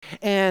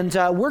And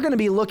we're going to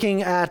be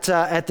looking at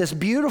this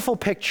beautiful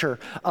picture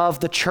of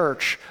the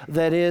church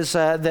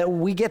that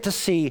we get to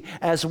see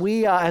as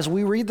we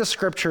read the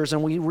scriptures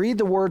and we read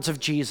the words of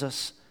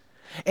Jesus.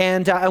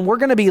 And we're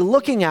going to be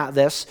looking at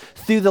this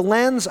through the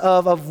lens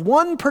of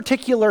one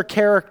particular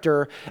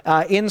character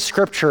in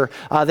Scripture,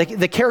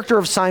 the character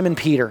of Simon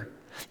Peter.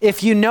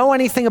 If you know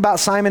anything about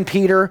Simon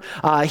Peter,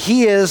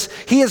 he is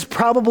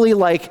probably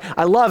like,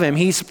 I love him.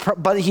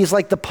 But he's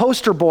like the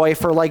poster boy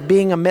for like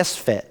being a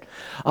misfit.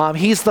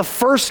 He's the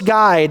first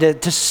guy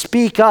to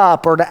speak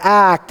up or to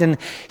act, and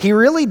he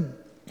really,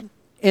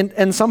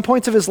 in some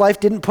points of his life,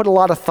 didn't put a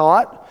lot of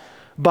thought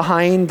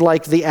behind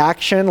like the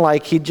action.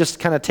 Like he'd just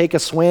kind of take a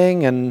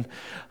swing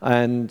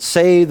and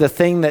say the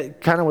thing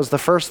that kind of was the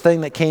first thing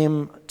that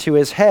came to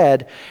his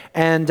head.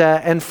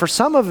 And for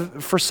some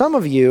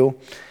of you,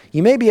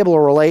 you may be able to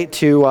relate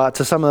to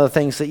some of the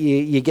things that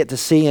you get to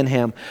see in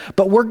him.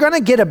 But we're going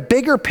to get a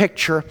bigger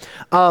picture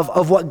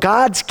of what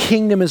God's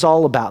kingdom is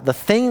all about, the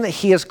thing that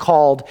he has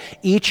called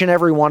each and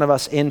every one of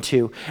us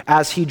into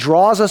as he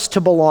draws us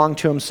to belong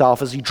to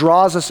himself, as he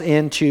draws us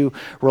into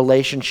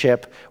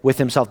relationship with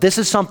himself. This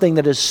is something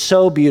that is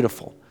so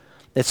beautiful.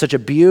 It's such a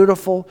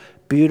beautiful,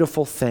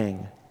 beautiful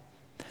thing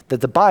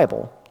that the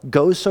Bible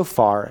goes so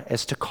far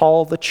as to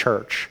call the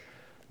church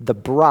the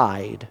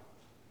bride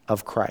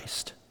of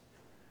Christ.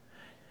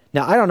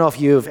 Now, I don't know if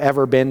you've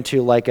ever been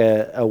to like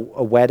a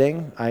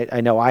wedding.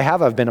 I know I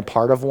have. I've been a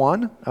part of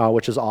one,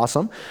 which is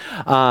awesome.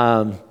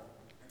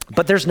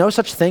 But there's no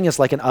such thing as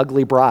like an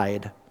ugly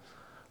bride.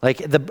 Like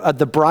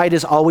the bride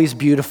is always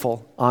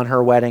beautiful on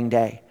her wedding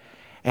day.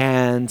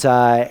 And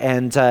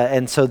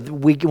so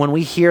when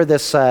we hear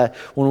this imagery,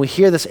 when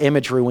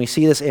we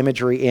see this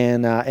imagery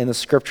in the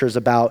scriptures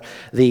about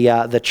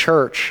the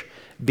church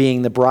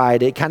being the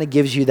bride, it kind of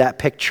gives you that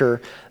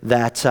picture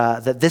that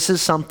this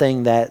is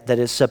something that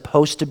is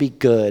supposed to be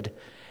good,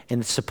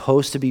 and it's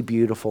supposed to be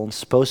beautiful, and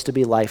supposed to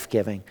be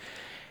life-giving.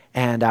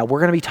 And we're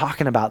going to be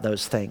talking about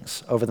those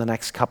things over the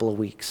next couple of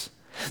weeks.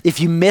 If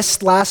you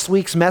missed last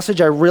week's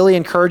message, I really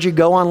encourage you,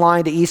 go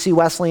online to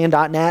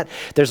ecwesleyan.net.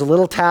 There's a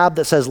little tab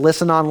that says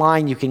listen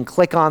online. You can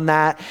click on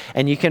that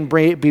and you can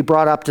be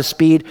brought up to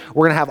speed.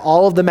 We're going to have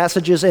all of the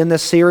messages in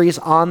this series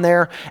on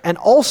there. And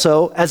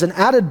also, as an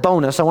added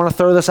bonus, I want to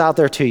throw this out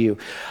there to you.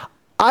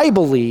 I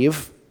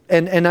believe,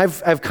 and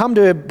I've come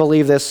to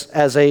believe this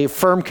as a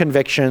firm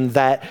conviction,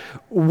 that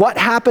what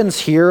happens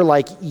here,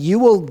 like you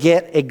will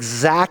get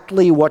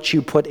exactly what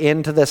you put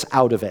into this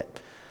out of it.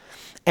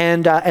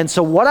 And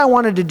so what I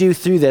wanted to do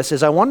through this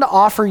is I wanted to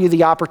offer you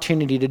the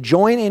opportunity to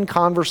join in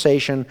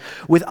conversation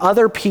with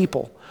other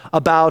people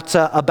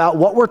about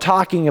what we're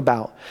talking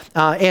about.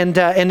 And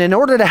in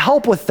order to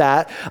help with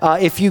that,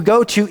 if you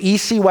go to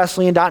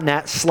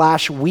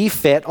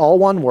ecwesleyan.net/wefit, all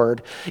one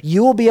word,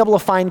 you will be able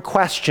to find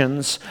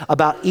questions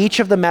about each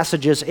of the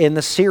messages in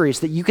the series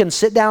that you can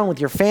sit down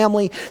with your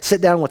family, sit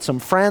down with some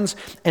friends,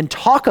 and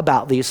talk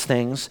about these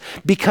things.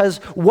 Because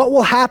what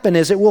will happen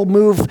is it will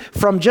move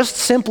from just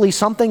simply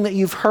something that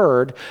you've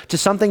heard to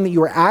something that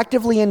you are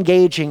actively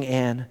engaging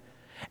in.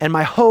 And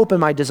my hope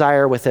and my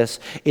desire with this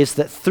is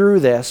that through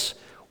this,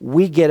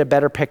 we get a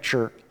better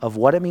picture of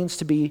what it means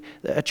to be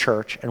a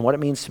church and what it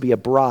means to be a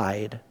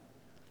bride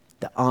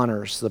that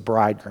honors the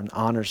bridegroom,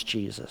 honors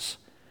Jesus.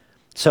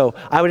 So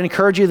I would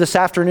encourage you this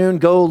afternoon,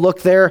 go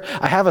look there.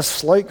 I have a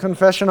slight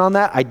confession on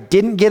that. I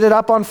didn't get it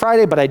up on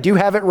Friday, but I do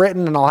have it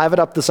written, and I'll have it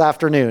up this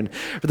afternoon.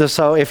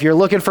 So if you're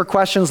looking for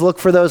questions, look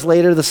for those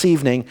later this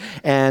evening,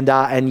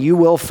 and you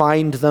will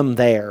find them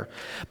there.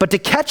 But to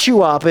catch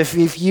you up,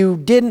 if you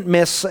did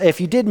miss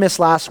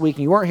last week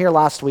and you weren't here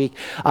last week,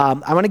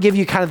 I'm going to give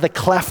you kind of the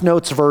Clef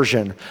Notes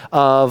version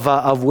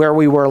of where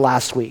we were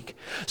last week.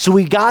 So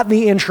we got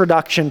the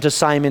introduction to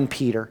Simon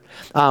Peter.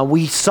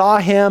 We saw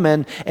him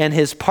and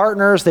his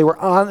partners. They were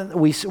on.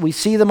 We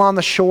see them on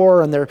the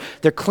shore, and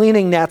they're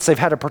cleaning nets. They've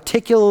had a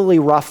particularly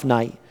rough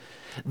night.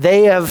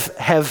 They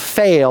have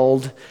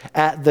failed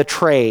at the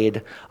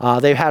trade.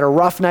 They've had a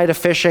rough night of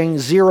fishing.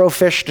 0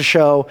 fish to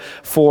show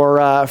for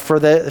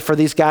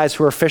these guys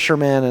who are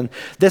fishermen. And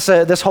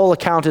this whole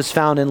account is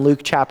found in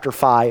Luke chapter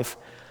 5.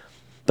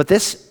 But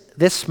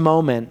this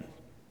moment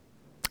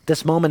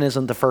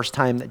isn't the first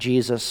time that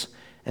Jesus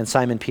and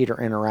Simon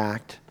Peter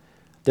interact.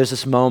 There's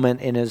this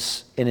moment in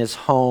his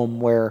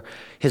home where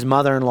his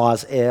mother-in-law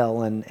is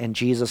ill, and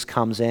Jesus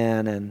comes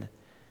in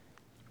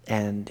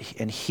and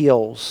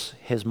heals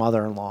his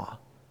mother-in-law.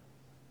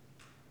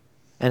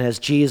 And as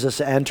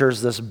Jesus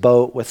enters this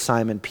boat with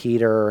Simon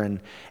Peter and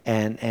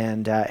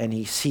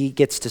he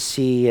gets to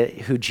see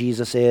who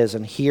Jesus is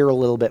and hear a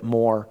little bit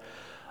more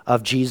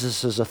of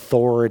Jesus'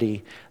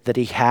 authority that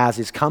he has,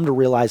 he's come to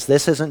realize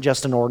this isn't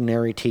just an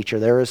ordinary teacher.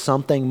 There is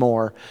something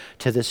more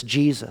to this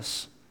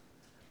Jesus.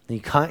 And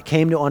he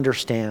came to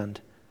understand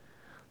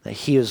that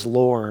he is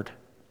Lord.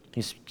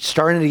 He's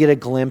starting to get a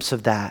glimpse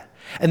of that.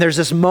 And there's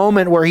this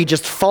moment where he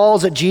just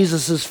falls at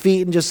Jesus'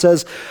 feet and just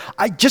says,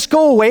 just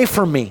go away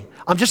from me.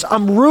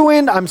 I'm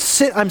ruined. I'm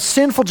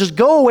sinful. Just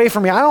go away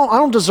from me. I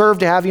don't deserve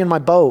to have you in my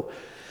boat.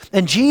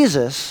 And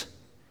Jesus,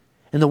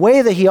 In the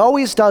way that he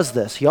always does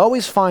this, he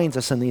always finds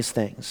us in these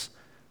things.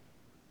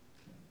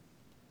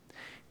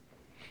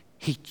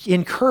 He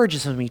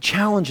encourages him, he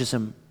challenges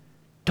him.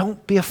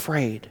 Don't be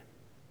afraid.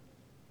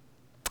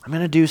 I'm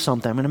going to do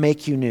something. I'm going to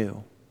make you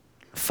new.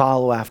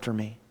 Follow after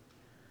me.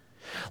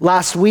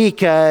 Last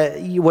week,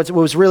 what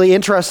was really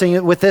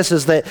interesting with this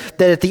is that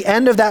at the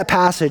end of that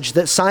passage,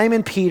 that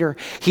Simon Peter,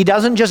 he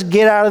doesn't just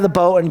get out of the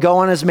boat and go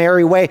on his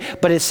merry way,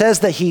 but it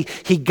says that he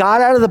got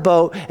out of the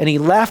boat and he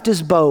left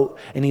his boat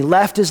and he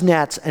left his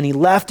nets and he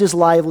left his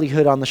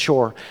livelihood on the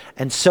shore.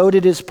 And so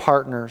did his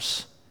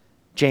partners,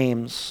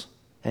 James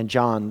and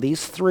John.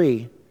 These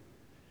three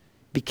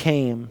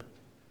became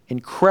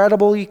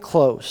incredibly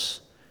close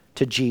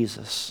to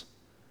Jesus.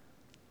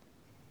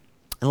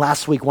 And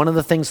last week, one of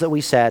the things that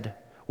we said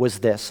was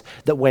this,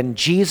 that when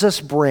Jesus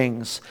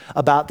brings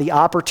about the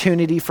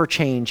opportunity for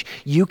change,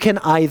 you can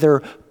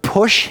either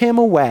push him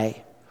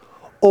away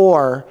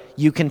or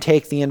you can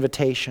take the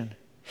invitation.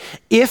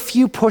 If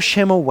you push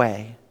him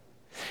away,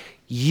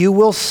 you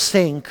will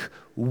sink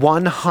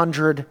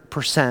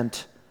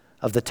 100%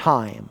 of the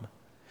time.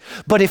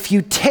 But if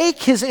you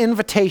take his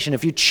invitation,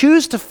 if you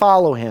choose to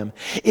follow him,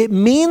 it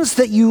means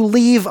that you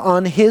leave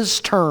on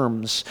his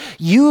terms.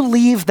 You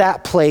leave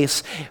that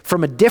place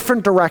from a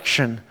different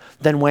direction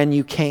than when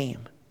you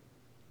came.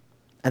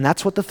 And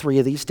that's what the three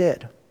of these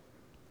did.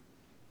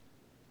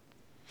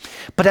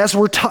 But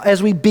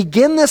as we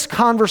begin this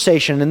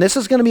conversation, and this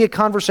is going to be a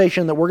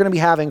conversation that we're going to be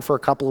having for a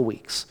couple of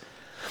weeks,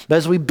 but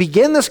as we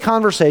begin this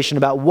conversation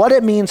about what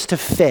it means to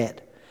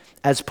fit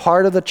as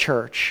part of the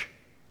church,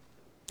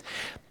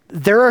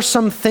 there are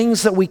some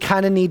things that we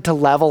kind of need to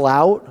level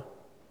out,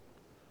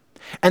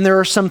 and there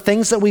are some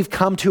things that we've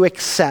come to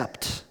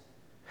accept,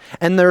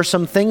 and there are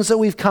some things that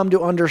we've come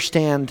to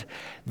understand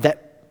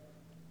that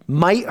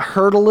might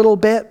hurt a little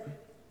bit,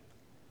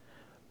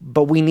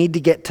 but we need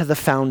to get to the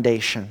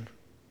foundation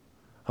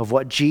of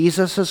what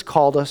Jesus has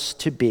called us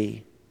to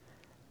be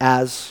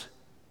as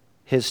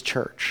his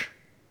church.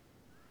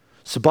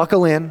 So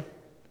buckle in.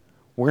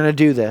 We're going to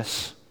do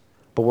this,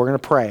 but we're going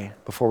to pray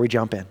before we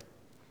jump in.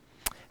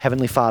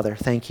 Heavenly Father,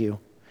 thank you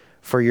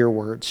for your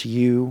words.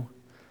 You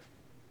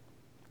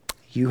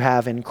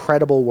have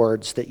incredible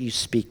words that you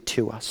speak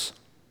to us.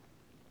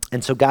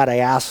 And so, God, I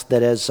ask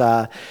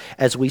that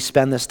as we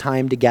spend this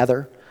time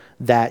together,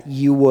 that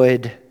you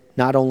would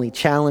not only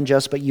challenge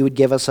us, but you would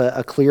give us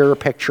a clearer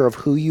picture of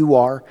who you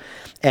are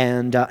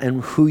and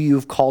who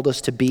you've called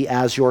us to be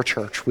as your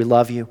church. We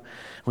love you.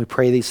 And we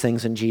pray these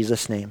things in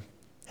Jesus' name.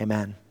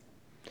 Amen.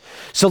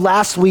 So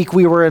last week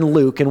we were in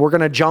Luke, and we're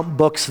going to jump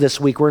books this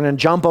week. We're going to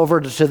jump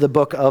over to the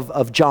book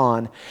of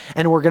John,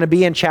 and we're going to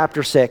be in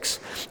chapter 6.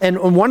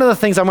 And one of the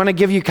things I'm going to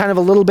give you kind of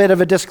a little bit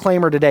of a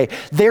disclaimer today.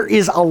 There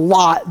is a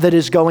lot that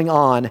is going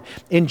on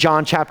in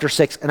John chapter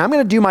 6, and I'm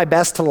going to do my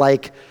best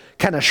to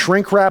kind of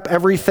shrink wrap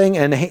everything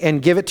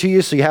and give it to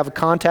you so you have a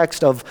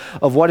context of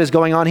what is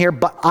going on here.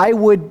 But I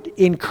would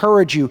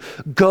encourage you,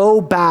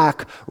 go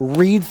back,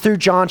 read through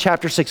John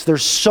chapter 6.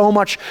 There's so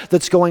much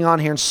that's going on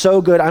here and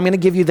so good. I'm going to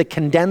give you the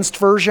condensed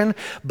version,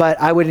 but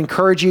I would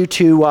encourage you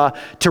to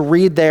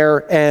read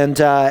there and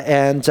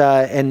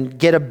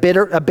get a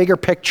bigger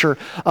picture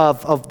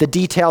of the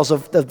details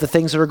of the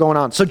things that are going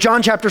on. So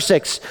John chapter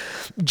 6,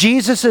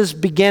 Jesus is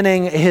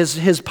beginning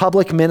his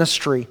public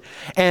ministry,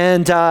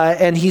 and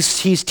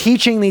he's teaching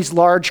these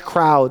large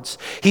crowds.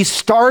 He's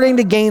starting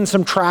to gain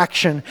some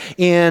traction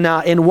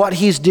in what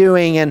he's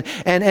doing,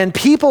 and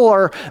people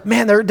are,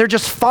 man, they're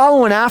just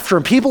following after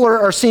him. People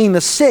are seeing the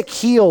sick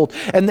healed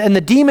and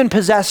the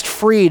demon-possessed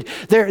freed.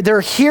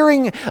 They're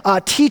hearing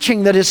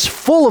teaching that is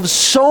full of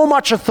so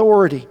much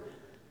authority.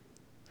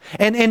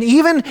 And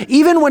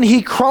even when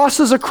he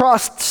crosses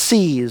across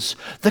seas,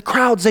 the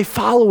crowds, they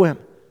follow him.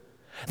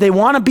 They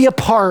want to be a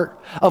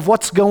part of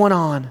what's going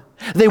on.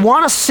 They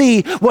want to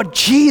see what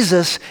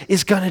Jesus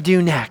is going to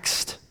do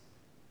next.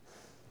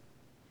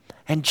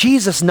 And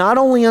Jesus not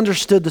only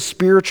understood the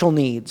spiritual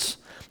needs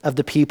of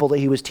the people that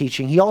he was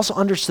teaching, he also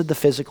understood the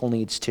physical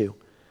needs too.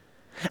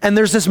 And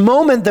there's this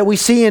moment that we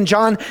see in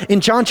John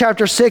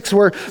chapter 6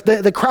 where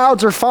the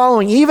crowds are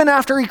following even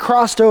after he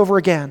crossed over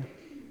again.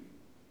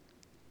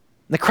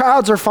 The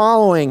crowds are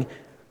following.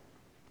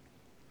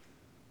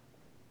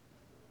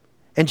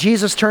 And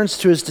Jesus turns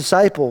to his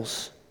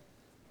disciples.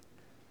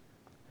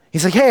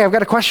 He's like, hey, I've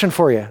got a question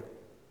for you.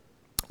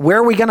 Where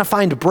are we going to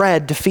find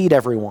bread to feed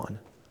everyone?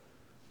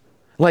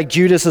 Like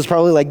Judas is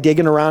probably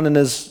digging around in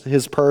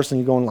his purse and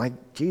he's going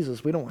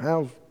Jesus, we don't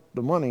have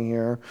the money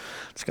here.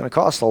 It's going to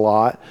cost a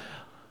lot.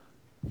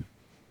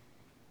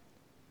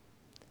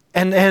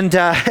 And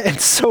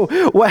so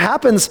what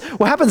happens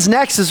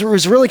next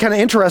is really kind of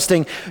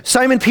interesting.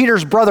 Simon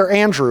Peter's brother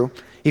Andrew,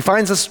 he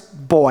finds this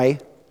boy.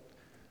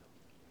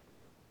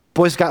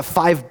 Boy's got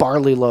 5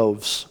 barley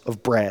loaves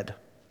of bread,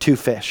 2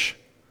 fish.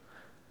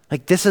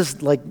 This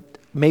is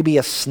maybe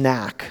a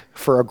snack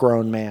for a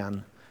grown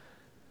man.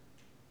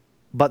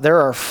 But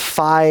there are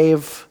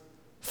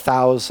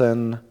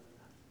 5,000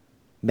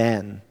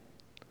 men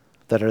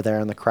that are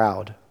there in the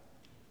crowd.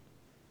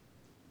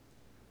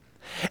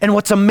 And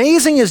what's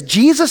amazing is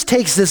Jesus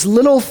takes this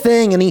little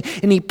thing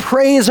and he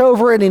prays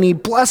over it and he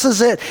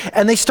blesses it,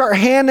 and they start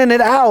handing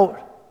it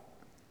out.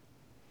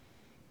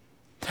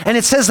 And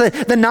it says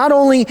that not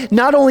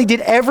only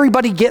did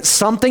everybody get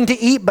something to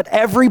eat, but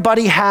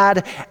everybody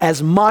had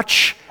as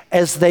much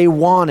as they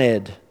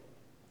wanted.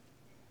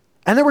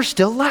 And there were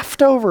still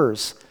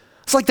leftovers.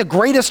 It's like the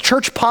greatest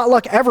church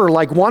potluck ever.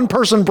 Like one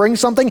person brings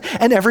something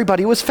and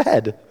everybody was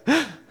fed.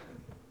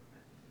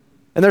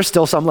 And there's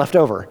still some left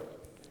over.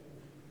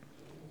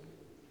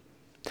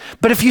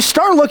 But if you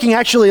start looking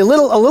actually a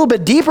little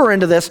bit deeper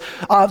into this,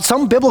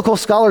 some biblical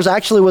scholars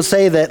actually will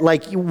say that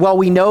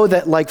we know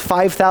that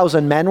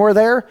 5,000 men were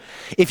there.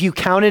 If you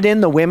counted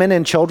in the women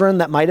and children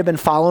that might have been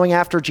following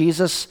after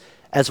Jesus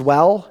as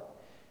well,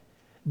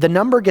 the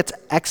number gets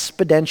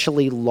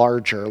exponentially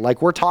larger.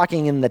 Like we're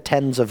talking in the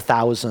tens of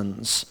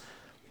thousands.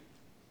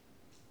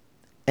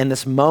 And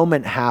this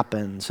moment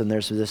happens and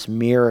there's this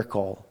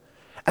miracle.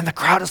 And the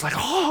crowd is like,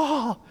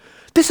 oh,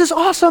 this is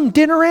awesome,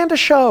 dinner and a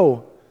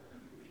show.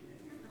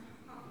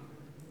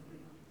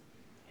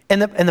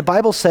 And the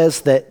Bible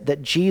says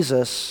that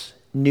Jesus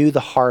knew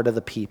the heart of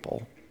the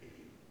people.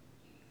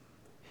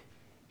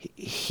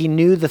 He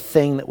knew the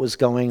thing that was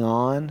going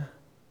on.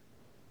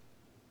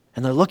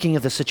 And they're looking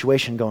at the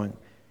situation going,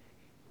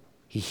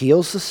 he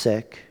heals the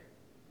sick.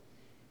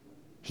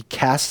 He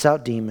casts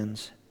out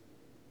demons.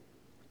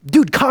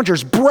 Dude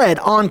conjures bread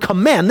on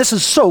command. This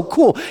is so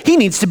cool. He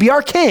needs to be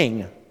our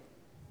king.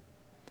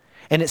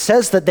 And it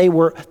says that they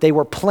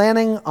were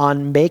planning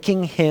on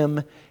making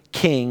him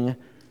king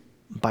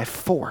by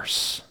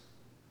force.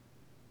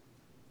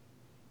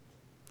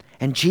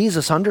 And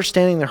Jesus,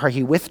 understanding their heart,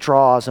 he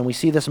withdraws, and we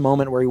see this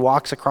moment where he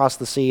walks across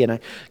the sea. And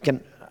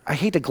I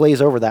hate to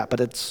glaze over that,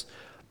 but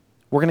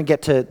we're going to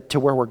get to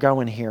where we're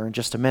going here in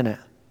just a minute.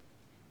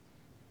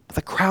 But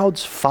the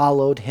crowds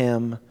followed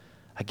him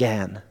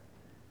again,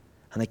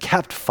 and they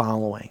kept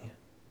following.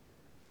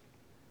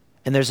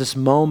 And there's this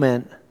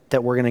moment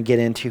that we're going to get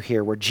into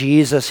here where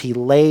Jesus, he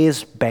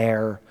lays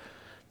bare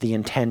the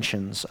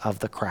intentions of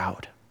the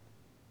crowd.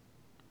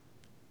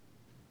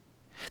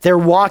 They're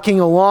walking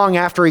along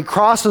after he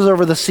crosses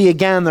over the sea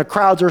again. The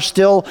crowds are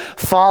still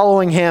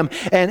following him.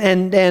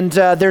 And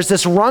there's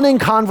this running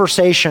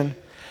conversation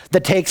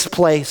that takes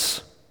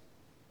place.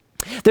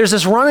 There's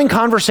this running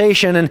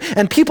conversation,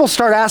 and people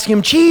start asking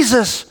him,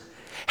 Jesus,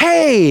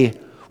 hey,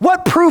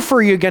 what proof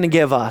are you going to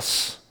give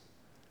us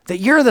that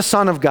you're the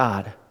Son of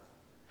God?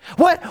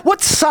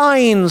 What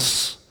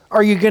signs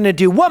are you going to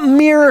do? What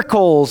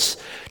miracles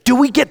do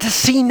we get to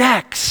see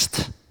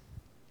next?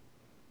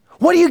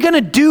 What are you going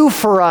to do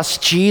for us,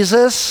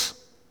 Jesus?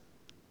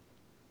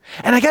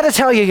 And I got to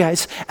tell you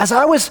guys, as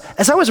I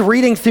was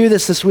reading through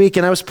this week,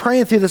 and I was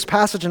praying through this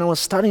passage, and I was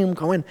studying them,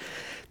 going,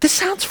 this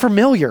sounds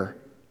familiar.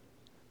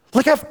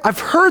 Like I've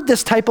heard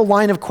this type of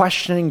line of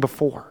questioning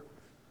before.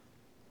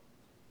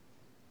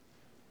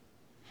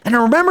 And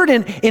I remembered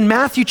in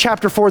Matthew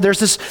chapter 4, there's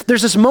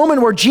this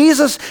moment where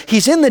Jesus,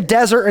 he's in the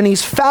desert and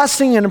he's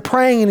fasting and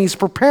praying and he's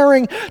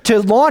preparing to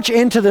launch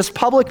into this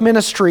public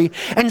ministry.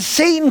 And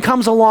Satan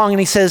comes along and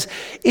he says,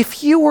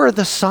 if you were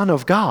the Son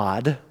of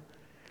God,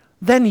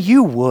 then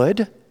you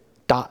would ...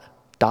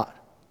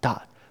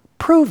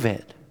 prove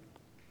it.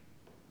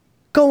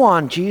 Go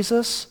on,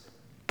 Jesus,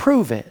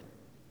 prove it.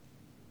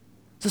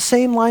 It's the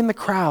same line the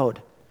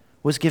crowd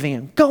was giving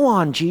him. Go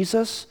on,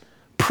 Jesus,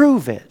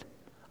 prove it.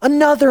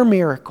 Another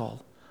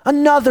miracle,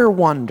 another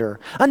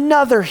wonder,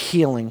 another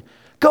healing.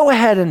 Go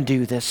ahead and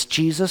do this,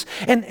 Jesus.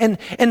 And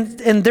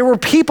there were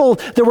people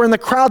that were in the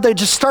crowd that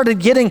just started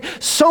getting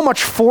so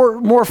much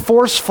more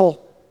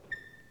forceful.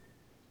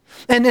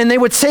 And they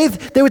would say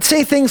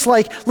things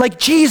like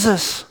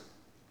Jesus,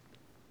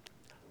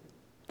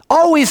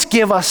 always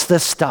give us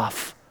this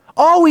stuff.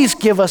 Always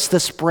give us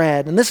this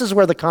bread. And this is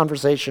where the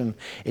conversation,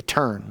 it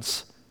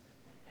turns.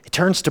 It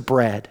turns to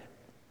bread.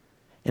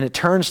 And it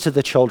turns to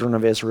the children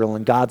of Israel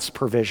and God's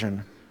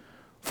provision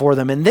for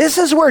them. And this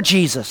is where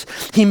Jesus,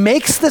 he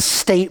makes this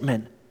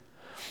statement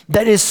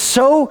that is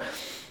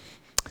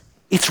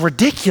it's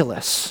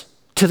ridiculous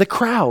to the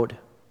crowd.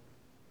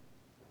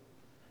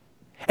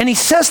 And he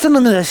says to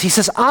them this, he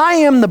says, I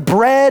am the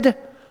bread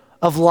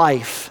of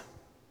life.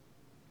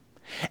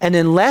 And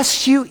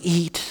unless you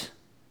eat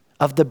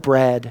of the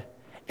bread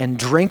and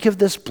drink of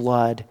this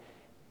blood,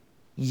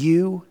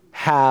 you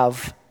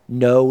have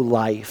no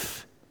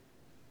life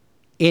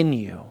in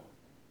you.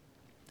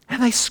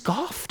 And they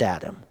scoffed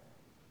at him.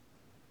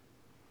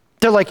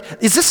 They're like,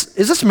 is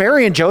this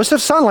Mary and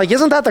Joseph's son? Like,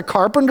 isn't that the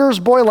carpenter's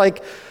boy?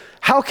 Like,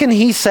 how can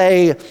he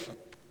say,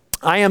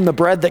 I am the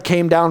bread that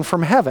came down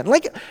from heaven?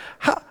 Like,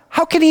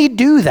 how can he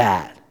do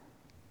that?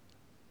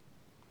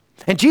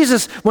 And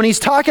Jesus, when he's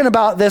talking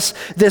about this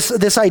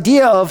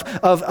idea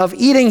of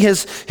eating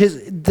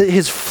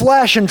his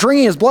flesh and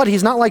drinking his blood,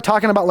 he's not like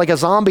talking about like a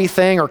zombie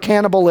thing or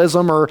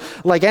cannibalism or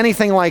like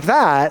anything like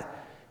that.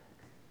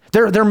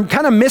 They're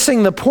kind of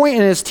missing the point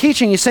in his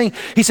teaching. He's saying,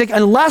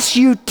 unless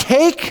you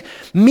take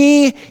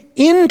me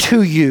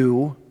into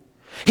you,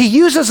 he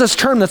uses this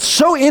term that's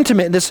so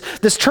intimate,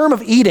 this term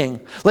of eating.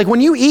 Like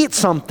when you eat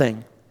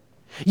something,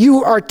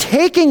 You are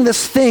taking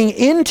this thing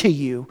into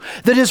you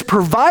that is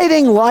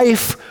providing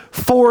life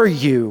for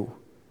you.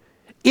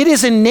 It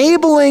is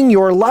enabling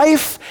your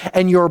life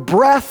and your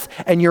breath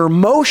and your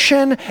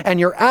motion and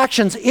your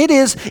actions. It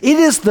is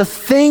the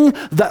thing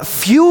that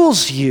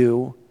fuels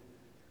you.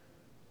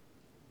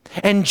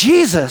 And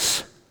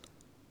Jesus,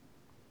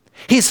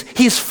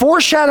 he's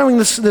foreshadowing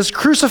this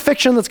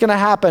crucifixion that's going to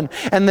happen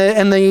and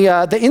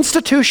the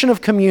institution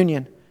of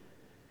communion.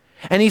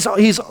 And he's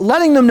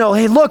letting them know,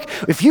 hey, look,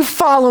 if you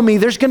follow me,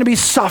 there's going to be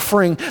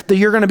suffering that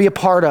you're going to be a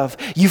part of.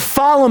 You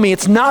follow me,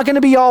 it's not going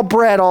to be all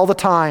bread all the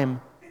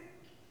time.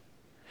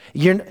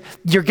 You're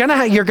going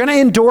to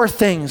endure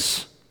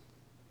things.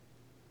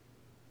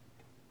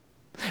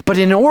 But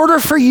in order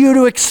for you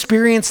to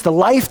experience the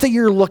life that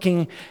you're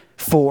looking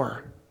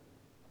for,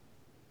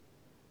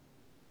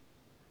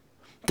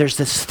 there's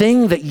this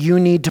thing that you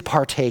need to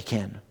partake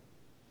in.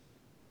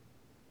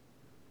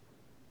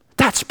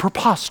 That's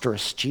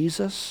preposterous,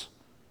 Jesus.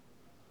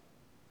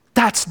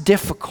 That's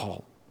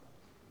difficult.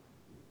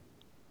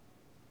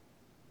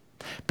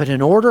 But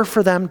in order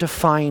for them to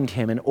find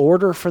him, in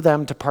order for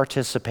them to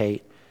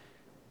participate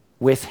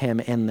with him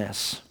in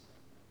this,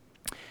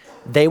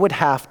 they would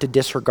have to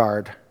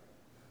disregard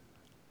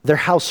their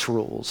house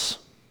rules.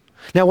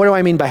 Now, what do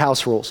I mean by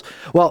house rules?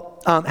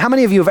 Well, how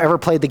many of you have ever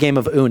played the game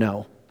of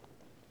Uno?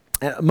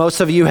 Most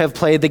of you have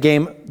played the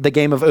game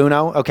of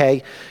Uno,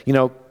 okay? You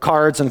know,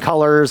 cards and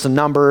colors and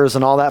numbers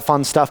and all that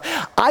fun stuff.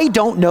 I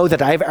don't know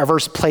that I've ever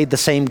played the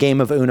same game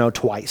of Uno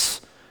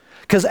twice.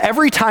 Because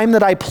every time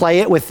that I play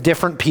it with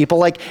different people,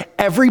 like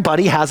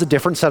everybody has a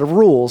different set of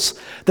rules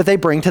that they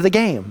bring to the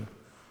game.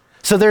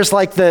 So there's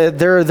like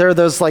there are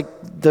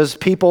those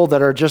people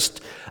that are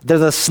just, they're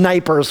the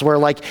snipers where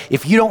like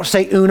if you don't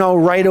say Uno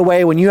right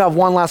away when you have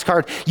one last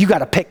card, you got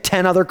to pick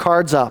 10 other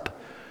cards up.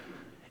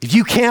 If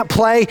you can't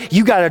play,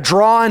 you got to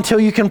draw until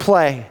you can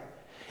play.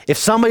 If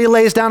somebody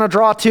lays down a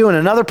draw two and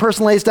another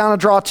person lays down a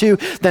draw two,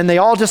 then they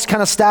all just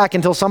kind of stack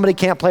until somebody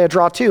can't play a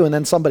draw two, and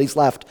then somebody's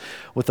left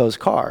with those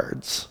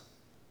cards.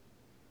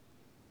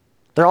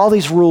 There are all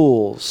these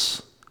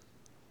rules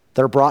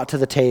that are brought to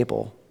the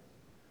table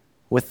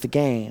with the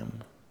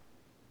game.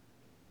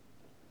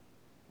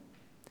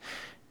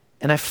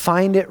 And I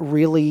find it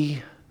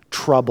really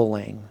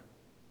troubling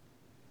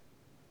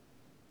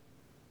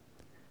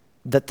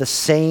that the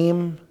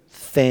same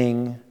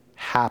thing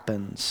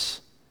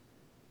happens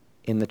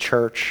in the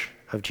church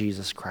of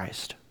Jesus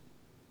Christ.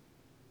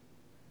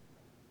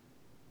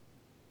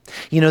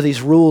 You know,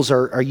 these rules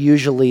are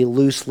usually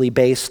loosely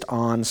based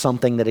on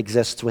something that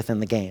exists within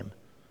the game.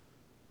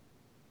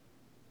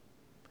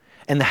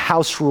 And the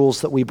house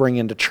rules that we bring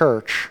into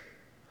church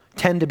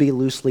tend to be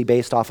loosely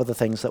based off of the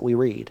things that we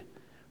read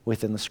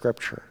within the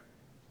scripture.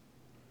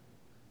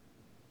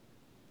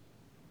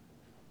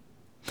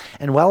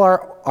 And while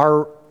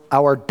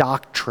our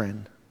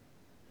doctrine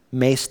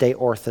may stay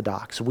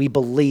orthodox, we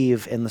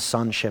believe in the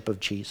sonship of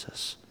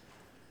Jesus.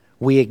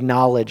 We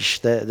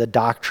acknowledge the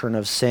doctrine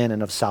of sin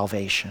and of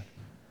salvation.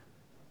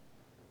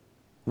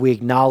 We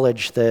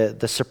acknowledge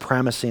the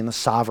supremacy and the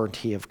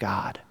sovereignty of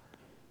God.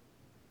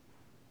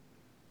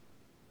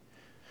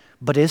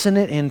 But isn't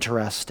it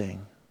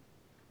interesting,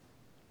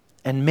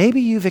 and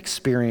maybe you've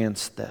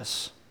experienced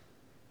this,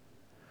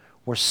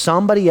 where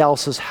somebody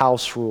else's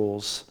house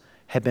rules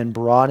have been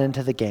brought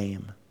into the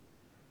game,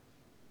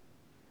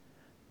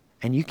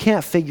 and you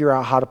can't figure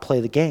out how to play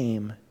the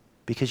game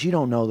because you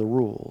don't know the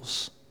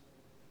rules.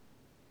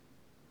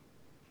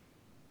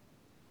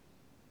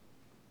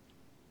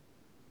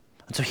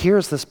 And so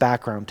here's this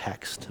background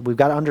text. We've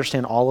got to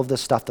understand all of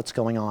this stuff that's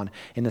going on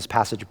in this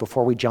passage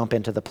before we jump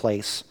into the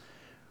place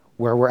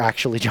where we're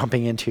actually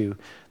jumping into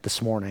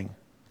this morning.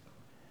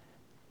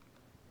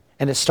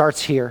 And it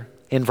starts here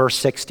in verse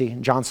 60,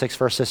 John 6,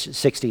 verse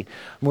 60.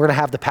 We're going to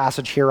have the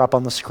passage here up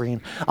on the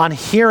screen. On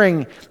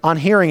hearing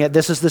it,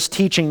 this is this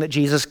teaching that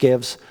Jesus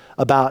gives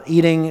about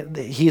eating,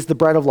 he's the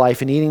bread of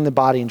life, and eating the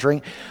body and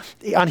drink.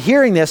 On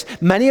hearing this,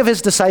 many of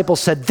his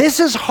disciples said, "This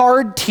is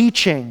hard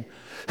teaching.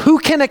 Who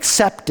can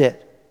accept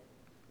it?"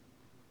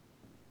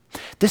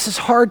 This is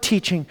hard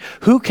teaching.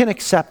 Who can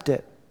accept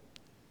it?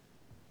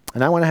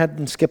 And I went ahead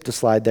and skipped a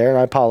slide there, and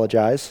I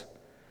apologize.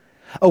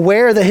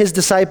 Aware that his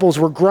disciples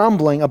were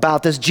grumbling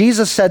about this,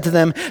 Jesus said to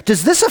them,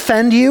 "Does this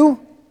offend you?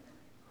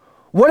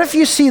 What if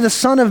you see the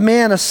Son of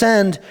Man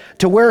ascend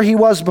to where he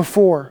was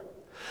before?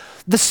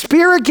 The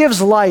Spirit gives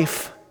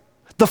life.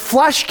 The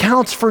flesh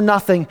counts for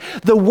nothing.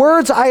 The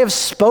words I have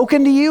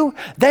spoken to you,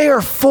 they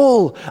are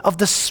full of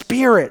the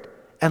Spirit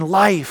and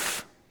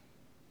life."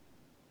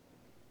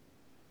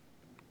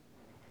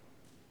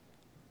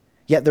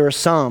 Yet there are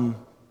some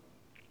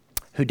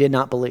who did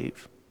not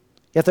believe.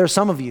 Yet there are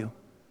some of you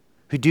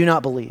who do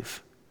not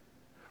believe.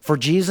 For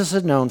Jesus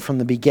had known from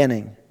the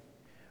beginning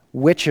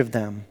which of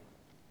them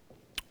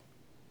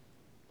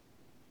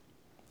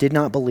did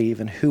not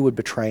believe and who would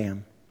betray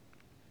him.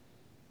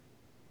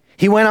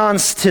 He went on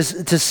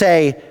to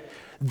say,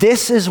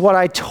 "This is what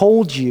I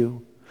told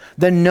you,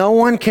 that no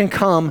one can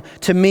come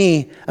to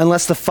me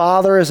unless the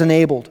Father is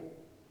enabled."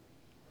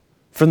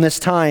 From this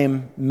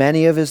time,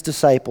 many of his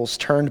disciples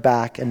turned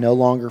back and no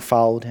longer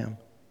followed him.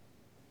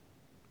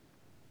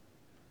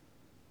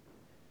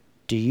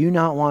 Do you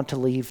not want to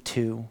leave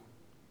too?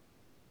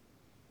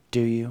 Do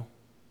you?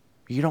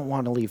 You don't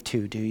want to leave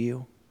too, do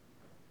you?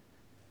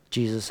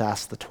 Jesus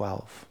asked the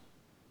 12.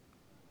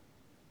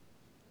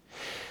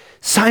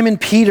 Simon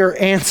Peter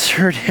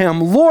answered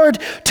him, Lord,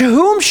 to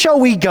whom shall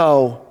we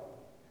go?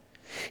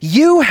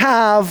 You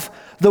have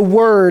the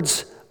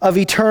words of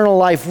eternal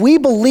life. We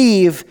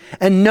believe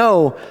and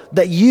know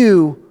that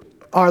you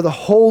are the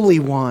Holy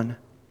One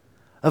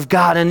of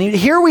God. And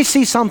here we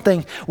see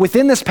something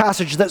within this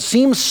passage that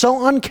seems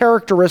so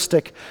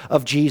uncharacteristic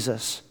of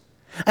Jesus.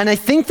 And I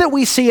think that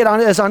we see it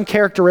as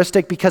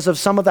uncharacteristic because of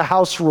some of the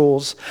house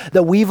rules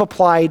that we've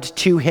applied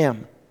to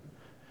him.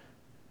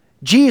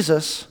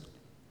 Jesus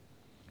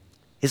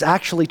is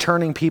actually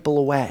turning people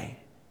away.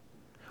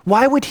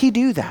 Why would he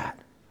do that?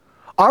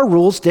 Our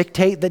rules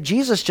dictate that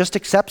Jesus just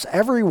accepts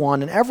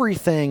everyone and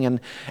everything,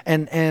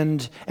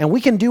 and we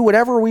can do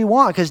whatever we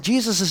want because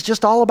Jesus is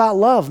just all about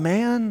love,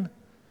 man.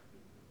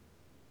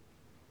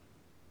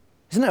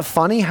 Isn't it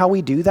funny how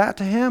we do that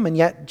to him? And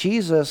yet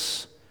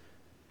Jesus,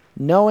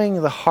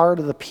 knowing the heart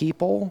of the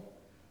people,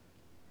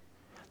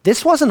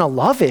 this wasn't a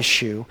love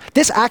issue.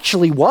 This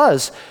actually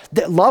was.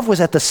 That love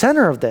was at the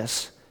center of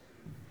this.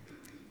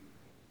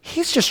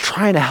 He's just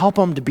trying to help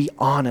them to be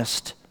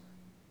honest.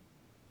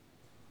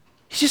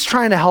 He's just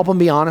trying to help them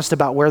be honest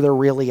about where they're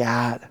really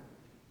at.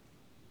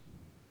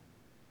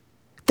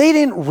 They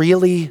didn't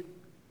really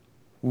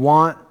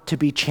want to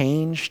be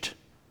changed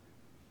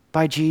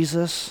by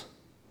Jesus.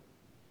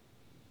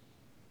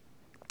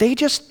 They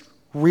just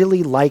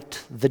really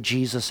liked the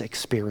Jesus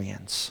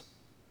experience.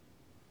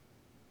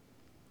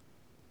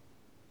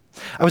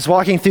 I was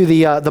walking through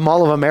the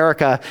Mall of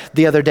America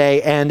the other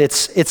day, and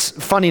it's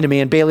funny to me,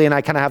 and Bailey and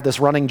I kind of have this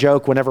running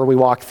joke whenever we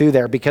walk through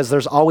there because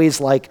there's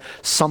always like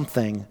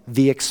something,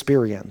 the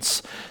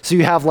experience. So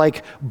you have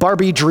like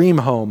Barbie Dream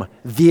Home,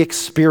 the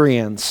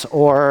experience,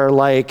 or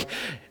like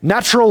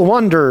Natural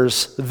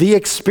Wonders, the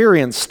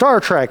experience,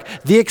 Star Trek,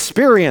 the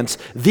experience,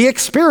 the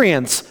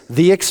experience,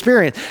 the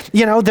experience.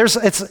 You know,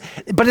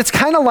 but it's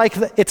kind of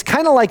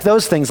like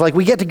those things. Like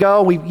we get to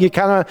go, you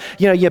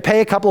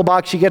pay a couple of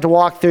bucks, you get to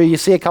walk through, you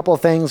see a couple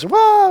of things,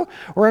 whoa,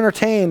 we're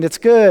entertained, it's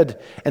good,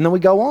 and then we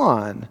go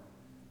on.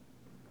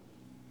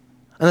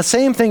 And the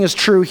same thing is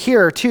true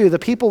here too. The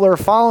people that are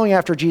following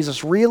after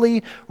Jesus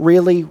really,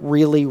 really,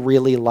 really,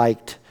 really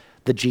liked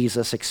the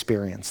Jesus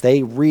experience.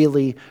 They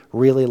really,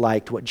 really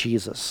liked what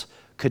Jesus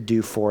could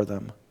do for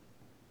them.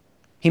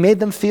 He made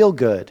them feel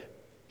good.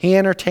 He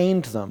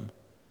entertained them.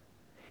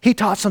 He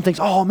taught some things.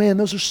 Oh man,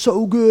 those are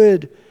so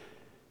good.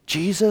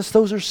 Jesus,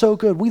 those are so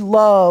good. We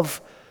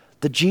love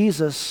the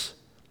Jesus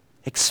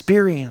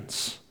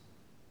experience.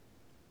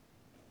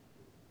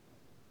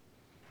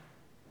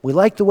 We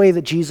like the way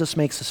that Jesus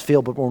makes us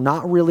feel, but we're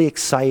not really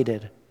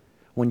excited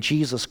when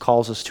Jesus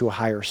calls us to a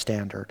higher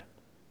standard.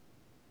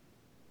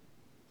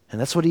 And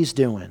that's what he's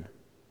doing.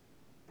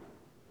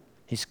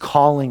 He's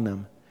calling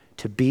them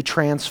to be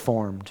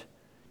transformed,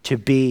 to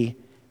be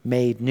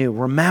made new.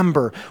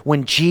 Remember,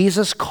 when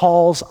Jesus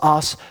calls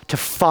us to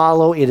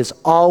follow, it is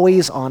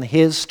always on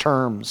his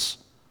terms.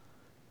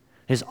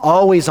 It is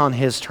always on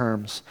his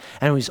terms.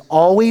 And we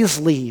always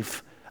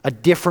leave a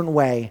different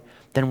way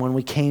than when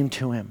we came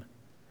to him.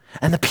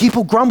 And the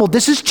people grumbled,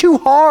 this is too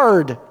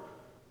hard. And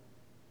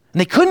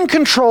they couldn't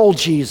control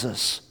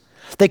Jesus.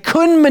 They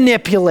couldn't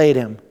manipulate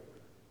him.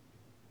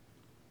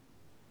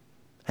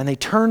 And they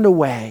turned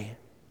away,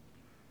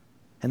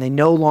 and they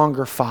no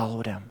longer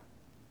followed him.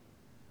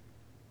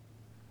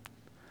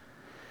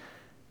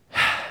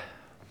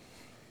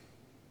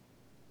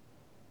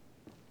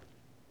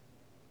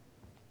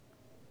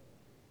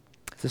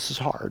 This is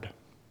hard.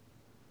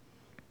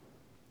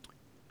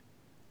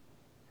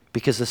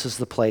 Because this is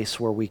the place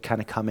where we kind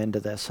of come into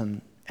this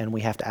and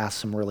we have to ask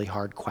some really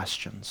hard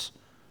questions.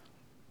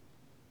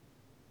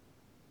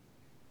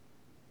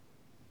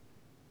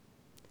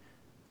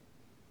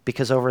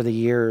 Because over the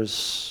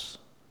years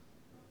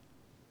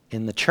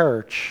in the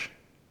church,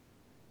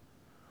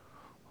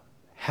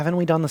 haven't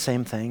we done the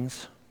same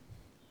things?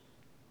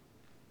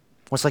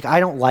 It's like, I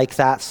don't like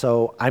that,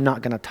 so I'm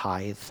not going to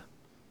tithe.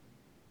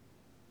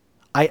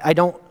 I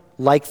don't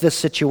like this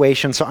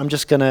situation, so I'm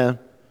just gonna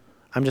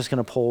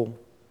pull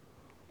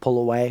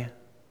away.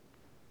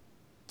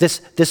 This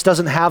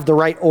doesn't have the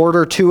right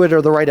order to it,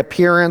 or the right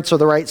appearance, or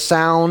the right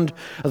sound,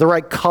 or the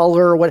right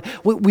color.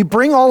 We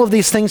bring all of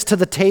these things to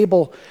the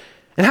table,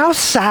 and how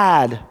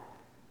sad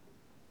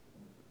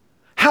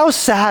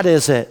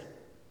is it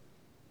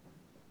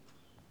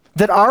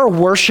that our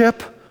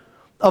worship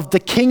of the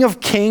King of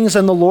Kings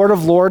and the Lord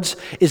of Lords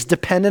is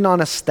dependent on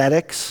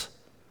aesthetics?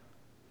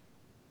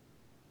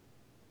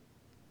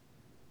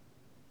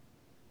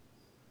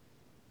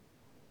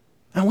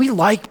 And we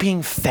like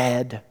being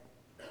fed.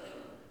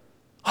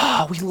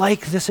 Oh, we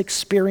like this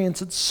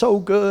experience. It's so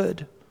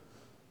good.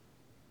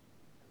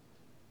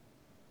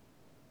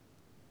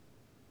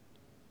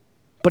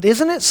 But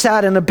isn't it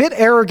sad and a bit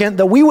arrogant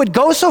that we would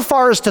go so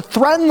far as to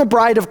threaten the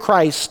bride of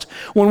Christ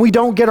when we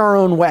don't get our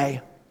own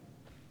way?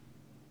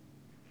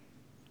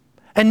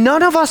 And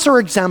none of us are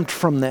exempt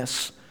from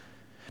this,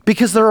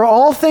 because there are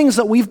all things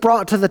that we've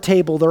brought to the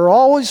table. There are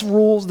always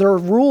rules. There are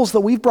rules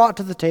that we've brought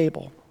to the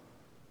table.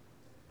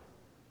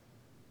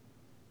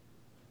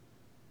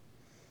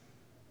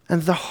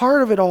 And the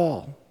heart of it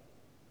all,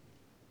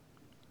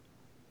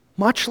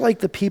 much like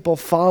the people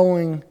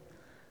following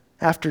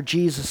after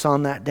Jesus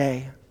on that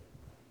day,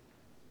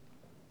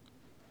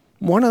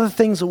 one of the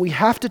things that we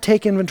have to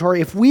take inventory,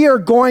 if we are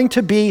going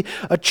to be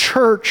a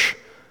church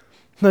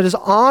that is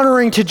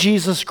honoring to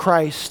Jesus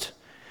Christ,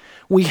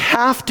 we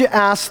have to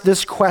ask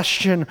this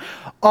question: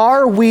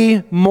 are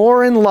we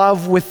more in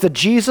love with the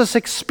Jesus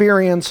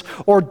experience,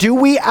 or do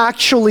we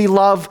actually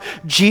love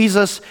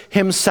Jesus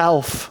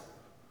himself?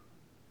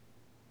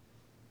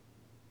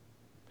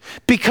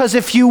 Because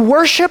if you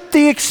worship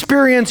the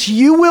experience,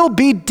 you will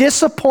be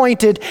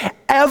disappointed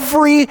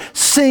every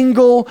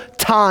single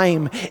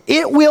time.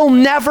 It will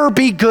never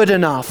be good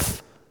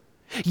enough.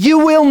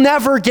 You will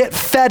never get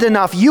fed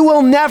enough. You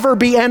will never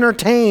be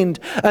entertained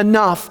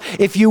enough.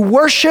 If you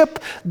worship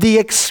the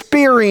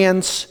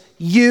experience,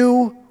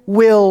 you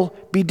will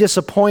be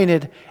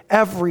disappointed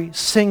every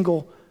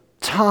single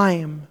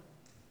time.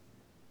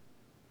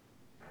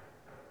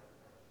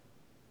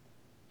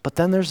 But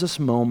then there's this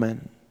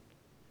moment.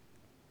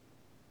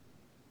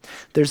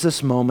 There's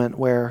this moment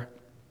where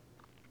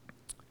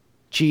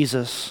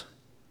Jesus,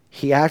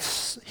 he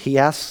asks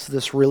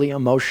this really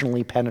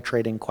emotionally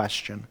penetrating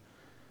question.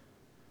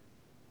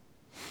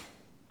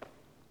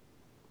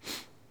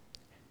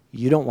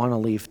 You don't want to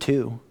leave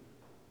too,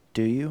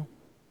 do you?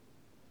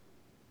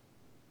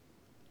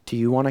 Do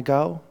you want to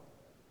go?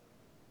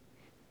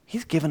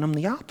 He's given them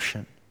the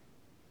option.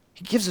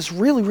 He gives this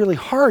really, really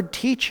hard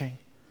teaching.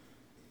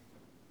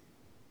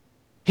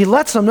 He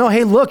lets them know,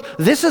 hey, look,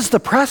 this is the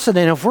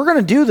precedent. If we're going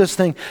to do this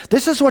thing,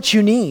 this is what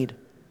you need.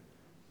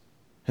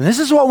 And this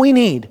is what we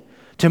need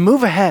to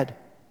move ahead.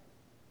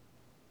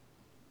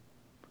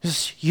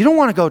 You don't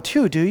want to go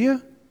too, do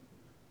you?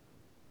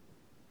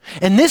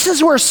 And this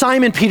is where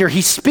Simon Peter,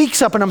 he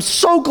speaks up, and I'm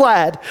so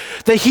glad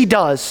that he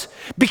does,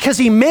 because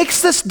he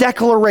makes this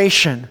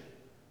declaration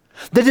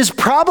that is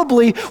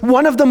probably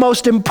one of the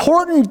most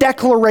important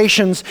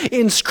declarations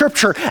in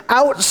Scripture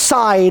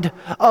outside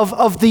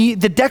of the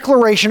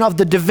declaration of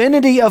the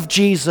divinity of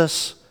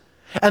Jesus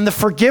and the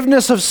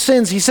forgiveness of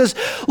sins. He says,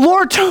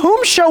 Lord, to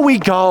whom shall we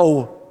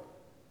go?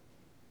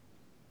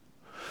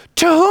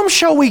 To whom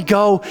shall we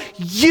go?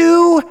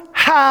 You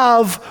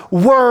have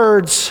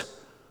words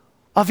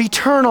of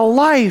eternal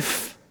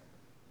life.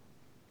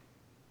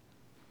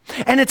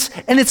 And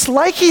it's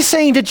like he's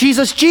saying to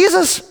Jesus,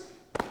 Jesus,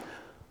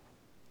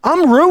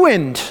 I'm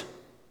ruined.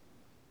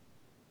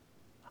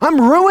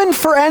 I'm ruined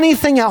for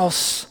anything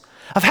else.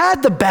 I've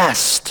had the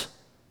best.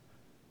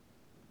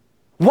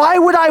 Why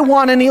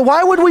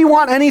would we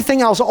want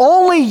anything else?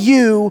 Only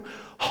you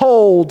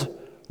hold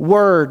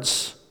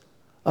words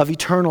of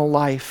eternal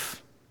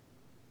life.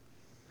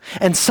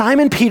 And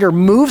Simon Peter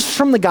moves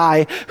from the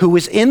guy who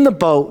was in the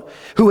boat,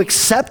 who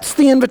accepts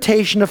the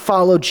invitation to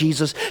follow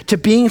Jesus, to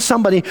being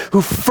somebody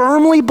who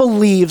firmly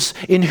believes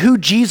in who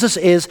Jesus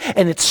is,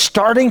 and it's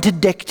starting to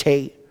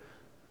dictate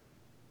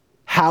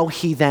how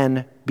he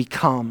then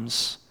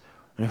becomes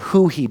and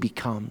who he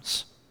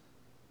becomes.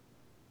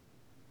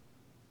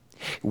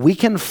 We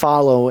can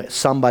follow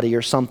somebody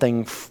or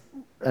something,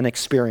 an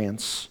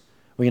experience.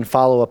 We can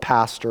follow a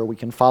pastor, we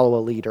can follow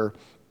a leader,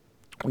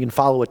 we can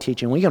follow a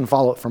teaching, we can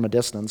follow it from a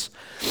distance,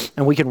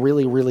 and we can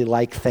really, really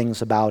like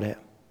things about it.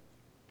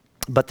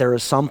 But there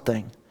is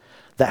something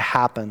that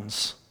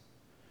happens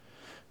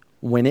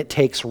when it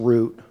takes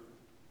root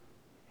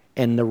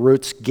and the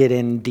roots get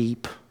in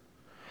deep,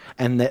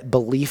 and that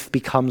belief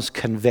becomes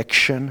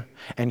conviction,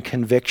 and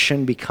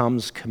conviction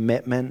becomes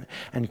commitment,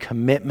 and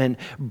commitment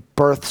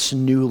births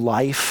new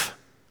life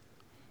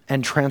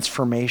and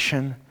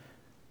transformation.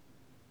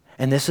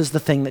 And this is the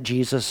thing that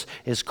Jesus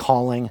is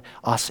calling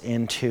us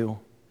into.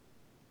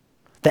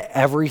 That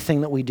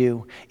everything that we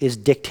do is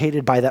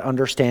dictated by that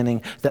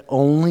understanding that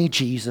only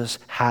Jesus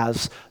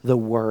has the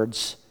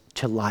words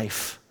to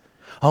life.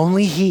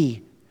 Only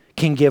he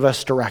can give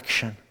us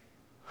direction.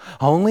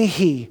 Only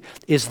he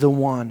is the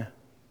one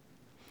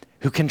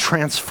who can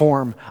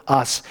transform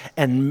us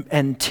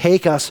and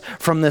take us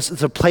from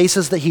the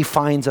places that he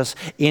finds us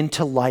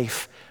into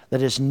life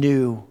that is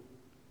new.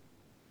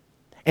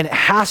 And it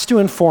has to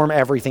inform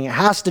everything. It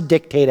has to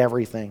dictate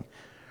everything.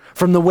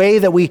 From the way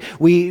that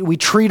we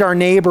treat our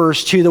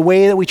neighbors, to the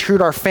way that we treat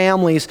our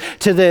families,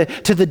 to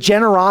the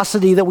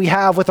generosity that we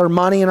have with our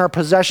money and our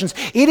possessions.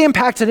 It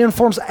impacts, it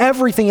informs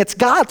everything. It's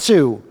got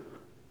to.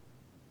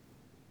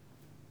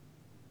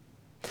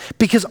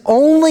 Because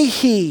only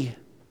he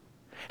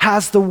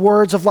has the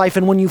words of life.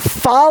 And when you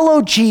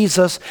follow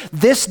Jesus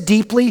this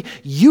deeply,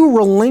 you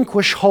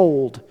relinquish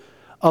hold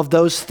of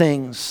those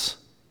things.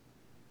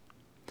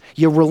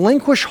 You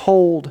relinquish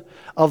hold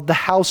of the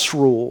house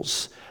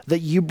rules that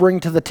you bring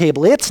to the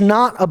table. It's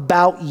not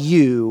about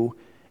you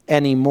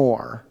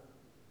anymore.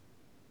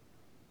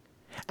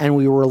 and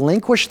we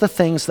relinquish the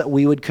things that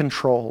we would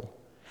control,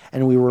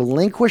 and we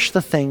relinquish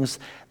the things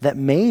that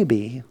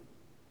maybe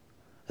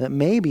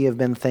have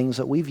been things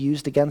that we've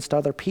used against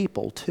other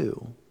people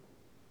too.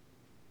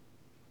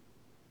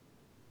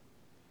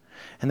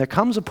 And there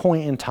comes a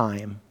point in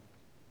time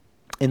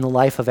in the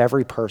life of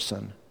every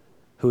person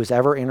who has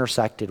ever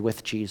intersected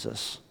with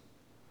Jesus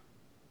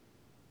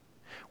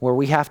where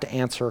we have to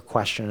answer a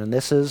question, and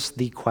this is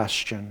the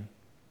question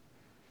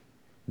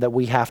that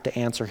we have to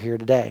answer here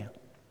today.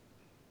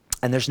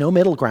 And there's no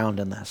middle ground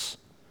in this.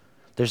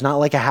 There's not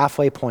like a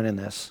halfway point in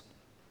this.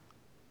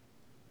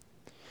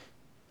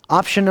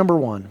 Option number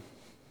one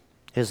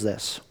is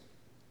this.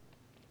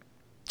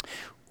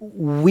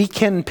 We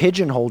can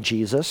pigeonhole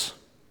Jesus.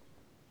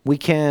 We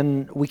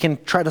can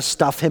try to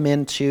stuff him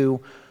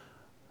into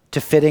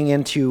fitting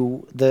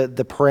into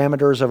the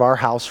parameters of our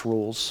house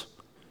rules.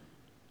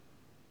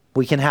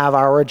 We can have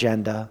our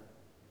agenda.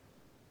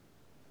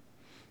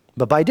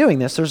 But by doing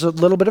this, there's a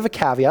little bit of a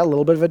caveat, a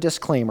little bit of a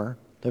disclaimer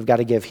that we've got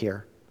to give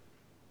here.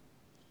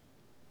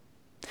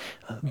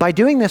 By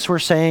doing this, we're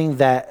saying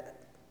that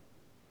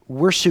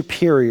we're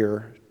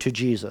superior to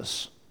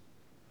Jesus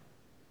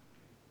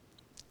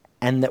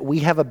and that we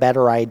have a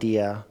better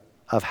idea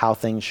of how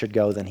things should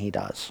go than he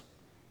does.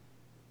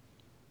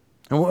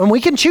 And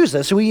we can choose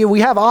this. We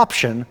have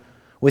option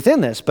within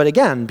this. But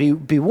again,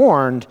 be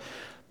warned,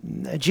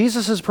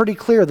 Jesus is pretty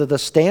clear that the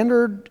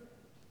standard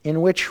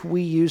in which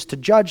we use to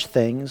judge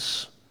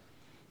things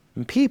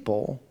and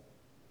people,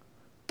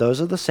 those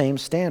are the same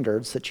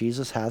standards that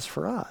Jesus has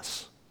for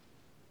us.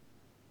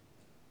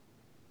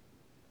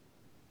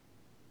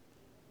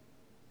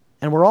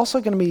 And we're also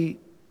going to be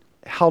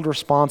held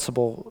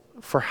responsible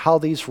for how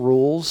these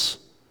rules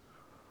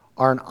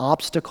are an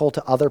obstacle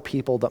to other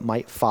people that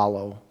might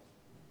follow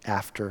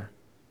after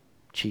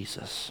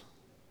Jesus.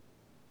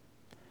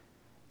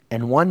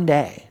 And one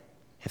day,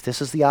 if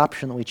this is the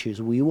option that we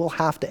choose, we will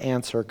have to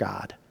answer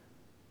God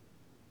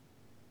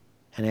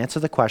and answer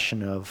the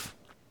question of,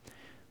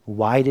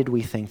 why did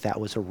we think that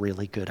was a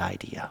really good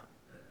idea?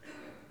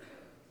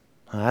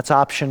 Now, that's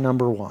option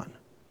number one.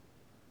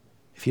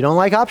 If you don't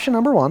like option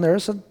number one,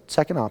 there's a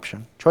second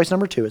option. Choice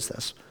number two is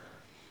this.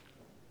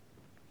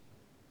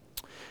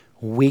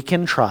 We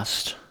can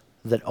trust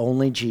that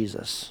only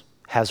Jesus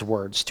has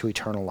words to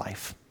eternal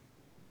life.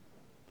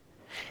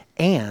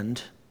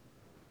 And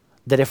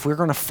that if we're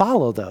going to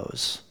follow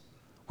those,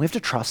 we have to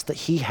trust that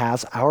he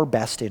has our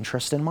best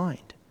interest in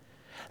mind.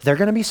 There are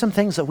going to be some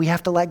things that we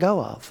have to let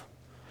go of.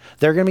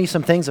 There are going to be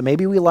some things that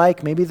maybe we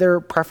like, maybe they're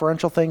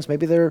preferential things,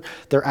 maybe they're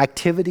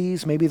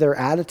activities, maybe they're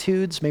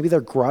attitudes, maybe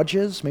they're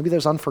grudges, maybe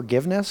there's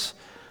unforgiveness.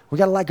 We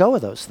got to let go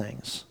of those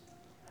things.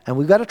 And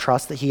we've got to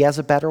trust that he has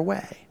a better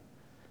way.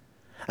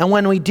 And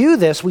when we do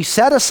this, we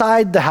set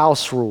aside the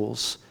house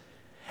rules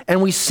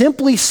and we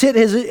simply sit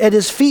at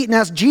his feet and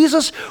ask,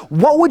 Jesus,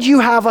 what would you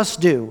have us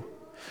do?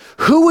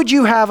 Who would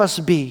you have us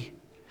be?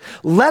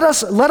 Let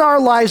our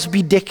lives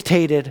be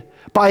dictated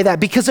by that,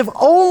 because if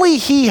only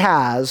he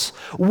has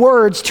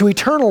words to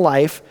eternal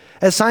life,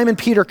 as Simon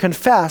Peter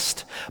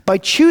confessed, by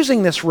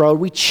choosing this road,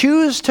 we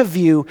choose to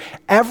view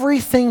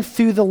everything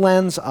through the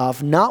lens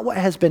of not what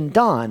has been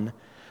done,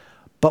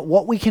 but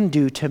what we can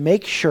do to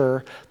make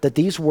sure that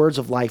these words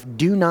of life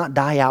do not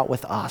die out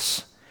with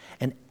us.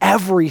 And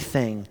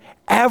everything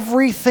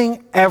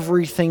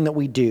that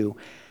we do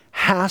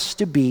has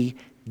to be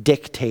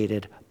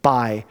dictated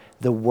by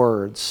the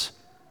words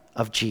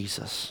of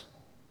Jesus.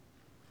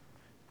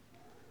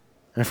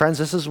 And friends,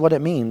 this is what it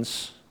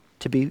means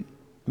to be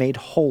made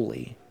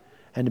holy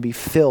and to be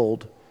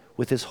filled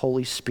with his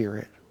Holy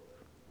Spirit.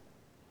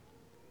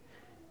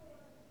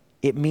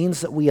 It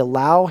means that we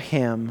allow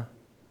him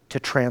to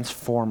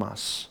transform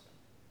us.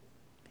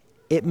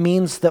 It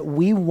means that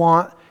we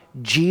want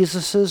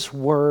Jesus'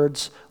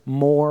 words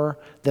more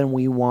than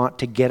we want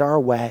to get our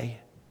way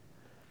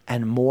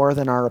and more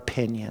than our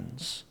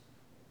opinions.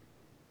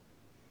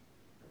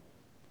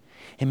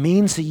 It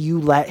means that you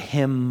let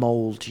him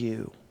mold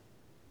you.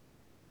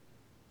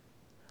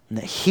 And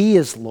that he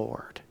is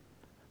Lord,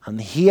 and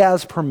that he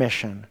has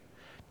permission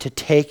to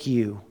take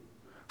you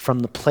from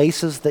the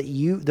places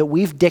that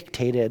we've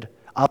dictated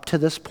up to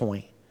this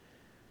point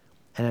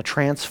and to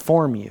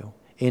transform you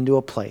into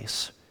a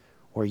place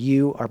where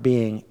you are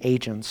being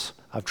agents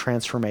of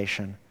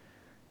transformation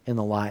in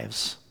the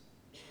lives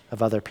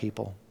of other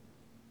people.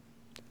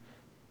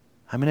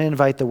 I'm going to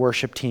invite the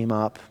worship team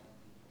up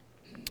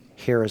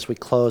here as we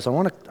close. I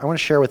want to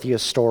share with you a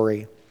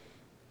story.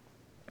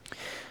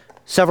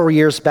 Several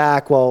years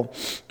back, while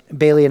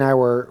Bailey and I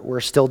were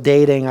still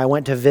dating, I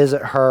went to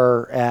visit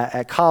her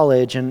at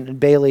college, and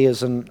Bailey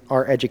is an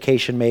art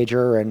education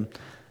major,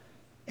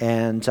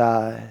 and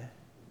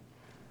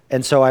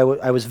so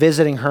I was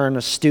visiting her in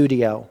a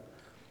studio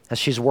as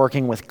she's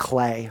working with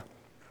clay.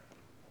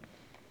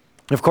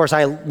 And of course,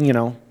 I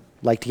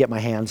like to get my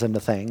hands into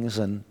things,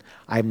 and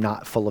I'm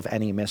not full of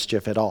any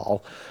mischief at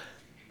all.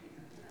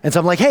 And so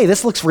I'm like, hey,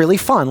 this looks really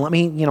fun. Let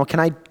me, can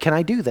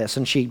I do this?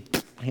 And she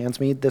hands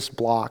me this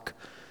block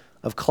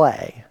of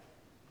clay.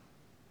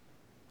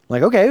 I'm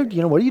like, okay,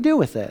 what do you do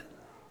with it?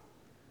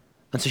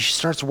 And so she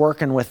starts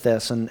working with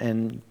this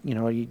and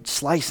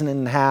slicing it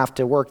in half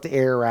to work the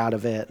air out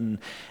of it.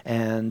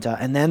 And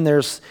then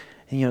there's,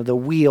 the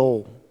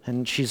wheel,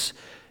 and she's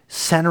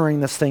centering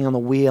this thing on the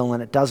wheel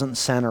and it doesn't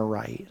center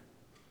right.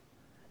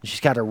 And she's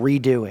got to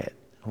redo it,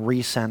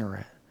 recenter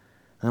it.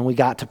 And then we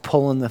got to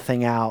pulling the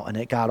thing out and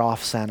it got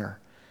off center.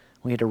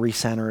 We had to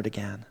recenter it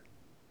again.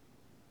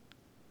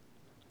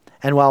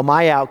 And while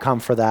my outcome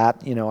for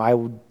that, I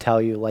would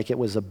tell you like it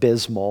was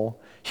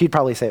abysmal. She'd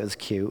probably say it was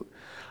cute.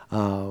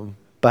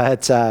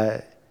 But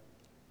then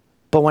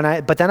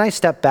I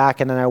stepped back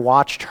and then I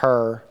watched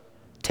her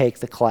take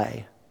the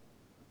clay.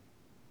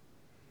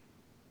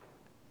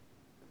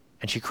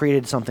 And she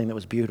created something that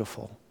was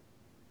beautiful.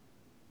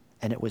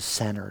 And it was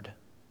centered.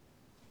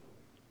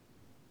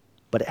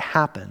 But it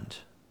happened.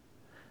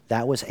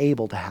 That was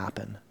able to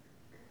happen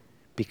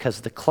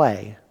because the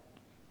clay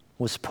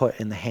was put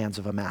in the hands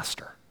of a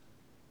master.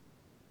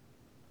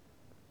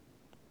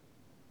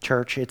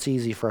 Church, it's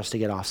easy for us to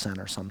get off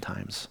center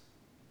sometimes.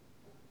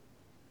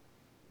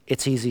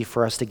 It's easy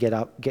for us to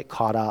get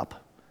caught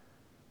up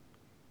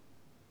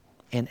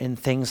in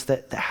things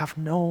that have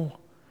no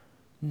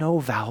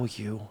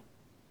value.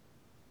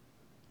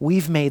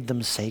 We've made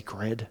them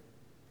sacred.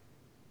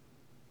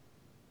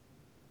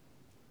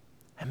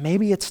 And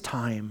maybe it's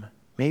time,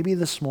 maybe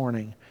this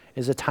morning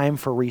is a time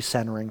for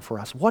recentering for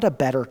us. What a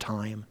better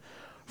time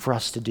for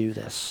us to do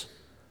this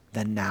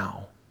than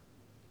now.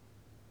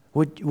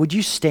 Would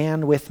you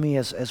stand with me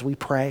as we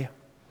pray?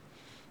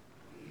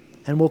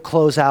 And we'll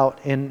close out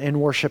in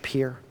worship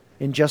here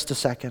in just a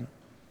second.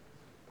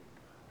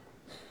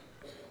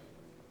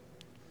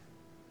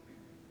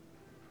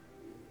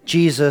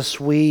 Jesus,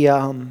 we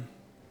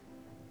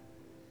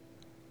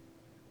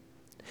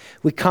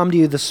come to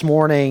you this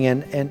morning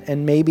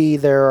and maybe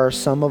there are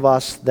some of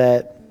us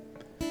that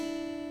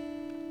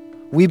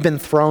we've been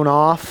thrown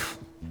off.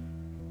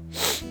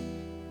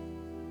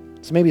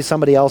 So maybe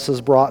somebody else has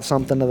brought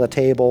something to the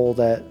table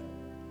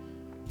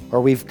or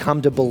we've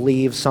come to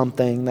believe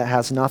something that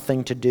has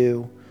nothing to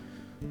do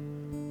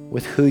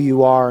with who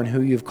you are and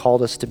who you've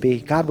called us to be.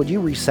 God, would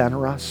you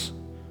recenter us?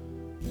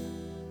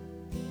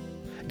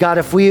 God,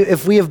 if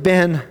we have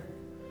been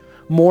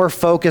more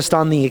focused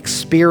on the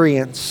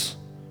experience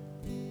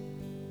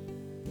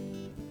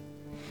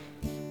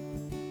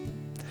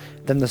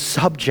than the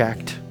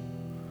subject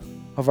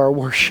of our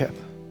worship,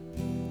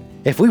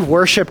 if we've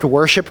worshiped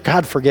worship,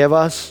 God, forgive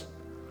us.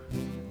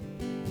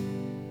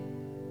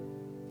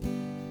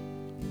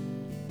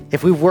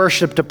 If we've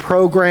worshiped a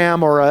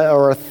program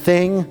or a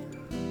thing,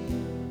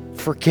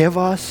 forgive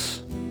us.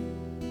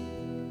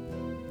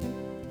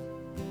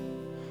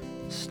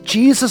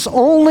 Jesus,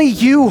 only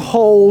you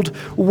hold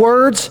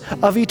words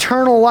of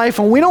eternal life,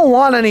 and we don't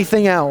want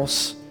anything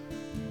else.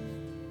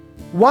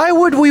 Why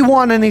would we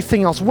want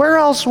anything else? Where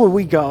else would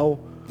we go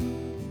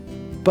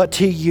but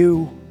to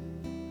you?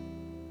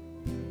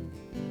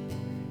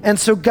 And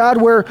so, God,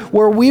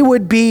 where we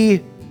would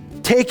be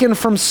taken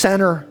from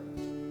center,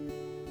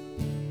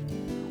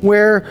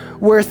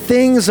 where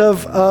things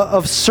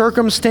of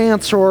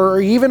circumstance or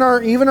even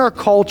our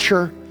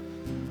culture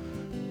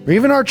or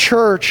even our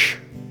church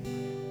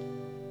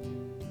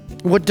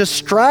would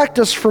distract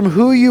us from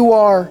who you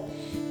are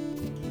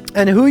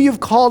and who you've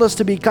called us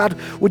to be. God,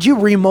 would you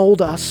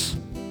remold us?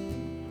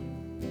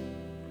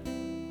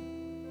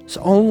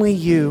 So only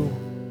you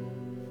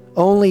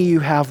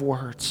have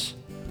words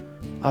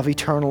of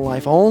eternal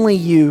life. Only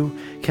you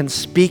can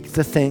speak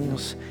the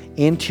things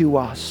into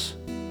us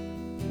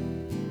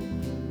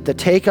that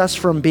take us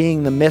from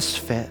being the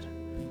misfit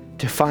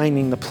to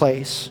finding the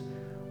place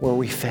where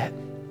we fit.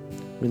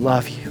 We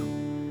love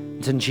you.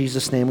 It's in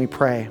Jesus' name we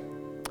pray.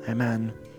 Amen.